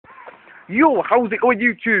Yo, how's it going,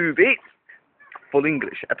 YouTube? It's Full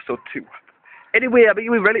English, episode 2. Anyway, I'm here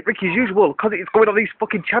with RELLIKricky as usual, because it's going on these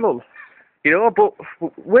fucking channels. You know, but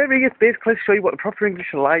we're here to basically show you what the proper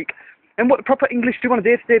English are like, and what the proper English do on a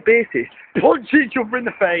day-to-day basis. Punch each other in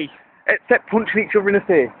the face! Except punching each other in the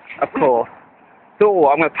face, of course. So,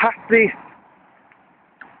 I'm going to pass this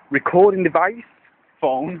recording device,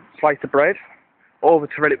 phone, slice of bread, over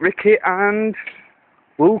to RELLIKricky, and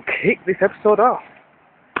we'll kick this episode off.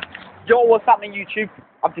 Yo, what's happening, YouTube?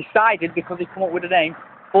 I've decided, because he come up with the name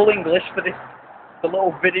Full English for this, the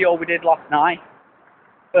little video we did last night,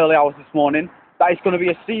 early hours this morning, that it's going to be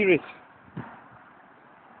a series.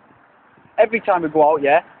 Every time we go out,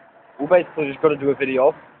 yeah, we're basically just going to do a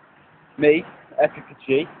video. Me,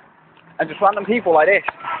 EpicaGeeTv, and just random people like this.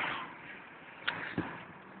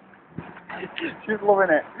 She's loving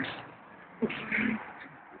it.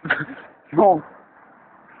 So,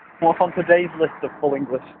 what's on today's list of Full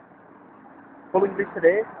English? Full English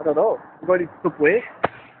today? I don't know. We're going to Subway.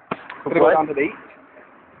 We're going to go down to the east.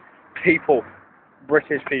 People.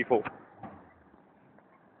 British people.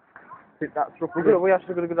 That's we're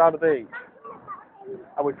actually going to go down to the beach.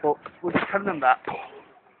 Are we fucked? We'll just tell them that.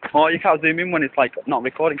 Oh, you can't zoom in when it's like not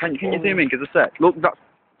recording, can you? Can you zoom in? Give us a sec. Look, that's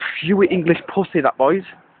pure English pussy, that, boys.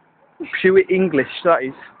 Pure English, that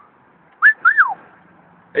is.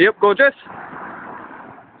 Are you up, gorgeous?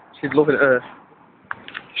 She's loving it.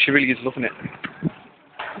 She really is loving it.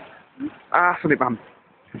 Ah, sorry, ma'am.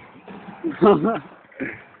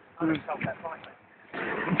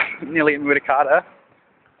 Nearly hit me with a car there.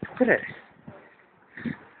 Look at it.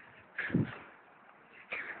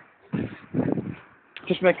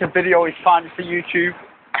 Just make a video, it's fine for YouTube.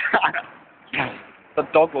 The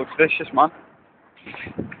dog looks vicious, man.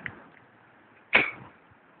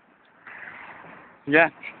 Yeah.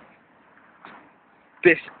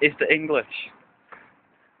 This is the English.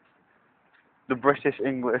 The British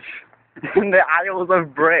English. In the Isles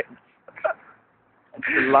of Brit.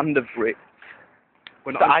 The land of Brit.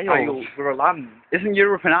 We're not an isle, we're a land. Isn't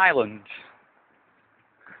Europe an island?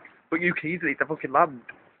 But UK isn't, it's a fucking land.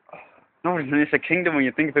 No, it's a kingdom when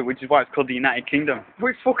you think of it, which is why it's called the United Kingdom.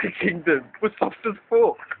 We're fucking kingdom. We're soft as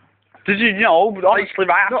fuck. Did you know? Honestly,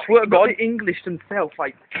 I swear to God. The English themselves,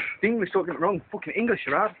 like, the English, don't get me wrong, fucking English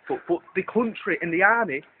are hard fuck, but the country and the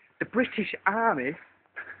army, the British army,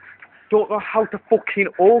 don't know how to fucking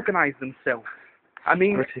organise themselves. I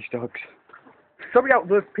mean, British dogs. Sorry out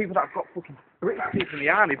those people that have got fucking British people in the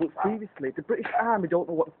army, but seriously, the British army don't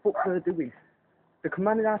know what the fuck they're doing. They're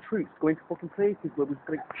commanding our troops going to fucking places where we've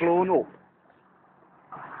got blown up.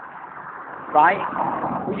 Right?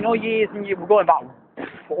 Well, you know, years and years, we're going back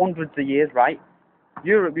hundreds of years, right?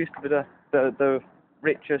 Europe used to be the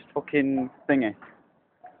richest fucking thingy.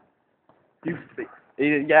 Used to be.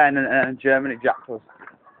 Yeah, and Germany jacked us.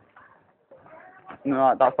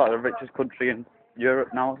 No, that's like the richest country in Europe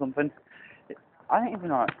now or something. I don't even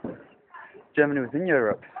know if Germany was in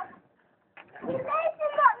Europe.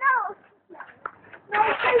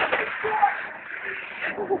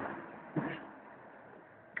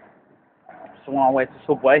 So on our way to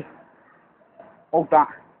Subway. Oh, that.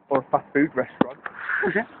 Or a fast food restaurant.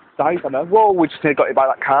 Dies, I know. Whoa, we just got hit by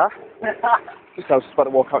that car. I was just about to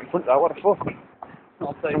walk out in front of that. What the fuck?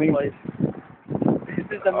 I mean, this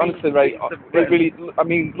is the honestly, right, really, I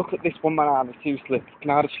mean, look at this one man army, seriously.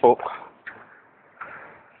 Fucking hard as fuck.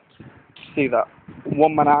 See that?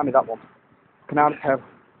 One man army, that one. Fucking hard as hell.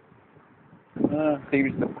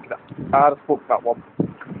 Seriously, hard as fuck, that one.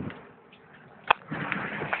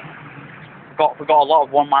 We've got a lot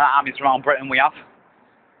of one-man armies around Britain, we have.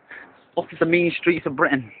 Look at the mean streets of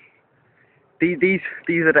Britain. These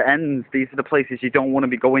are the ends, these are the places you don't want to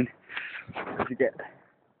be going. Because you get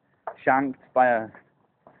shanked by a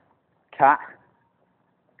cat.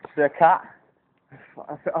 Is there a cat?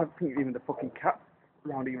 I think even the fucking cat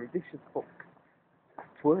around here are vicious fuck. I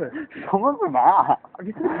swear. Some of them are. Have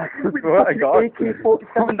you seen that? I swear to God.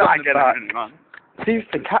 AK-47 I get it, man.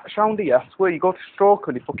 Seriously, cats round here, I swear, you go to stroke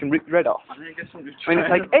and they fucking rip your head off. And then you get something I mean,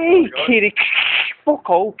 it's like, hey, kitty, fuck,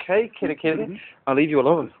 okay, kitty, I'll leave you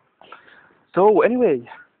alone. So, anyway,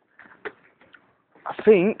 I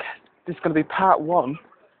think this is going to be part 1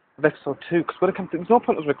 of episode 2, because there's no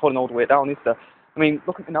point in us recording all the way down, is there? I mean,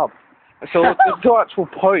 look at the knob. So, there's no actual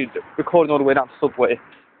point recording all the way down to Subway.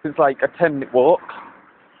 It's like a 10-minute walk.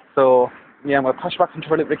 So, yeah, I'm going to pass back into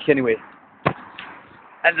RELLIKricky anyway.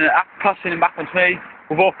 And then after passing him back on to me,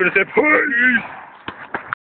 we're both going to say, peace!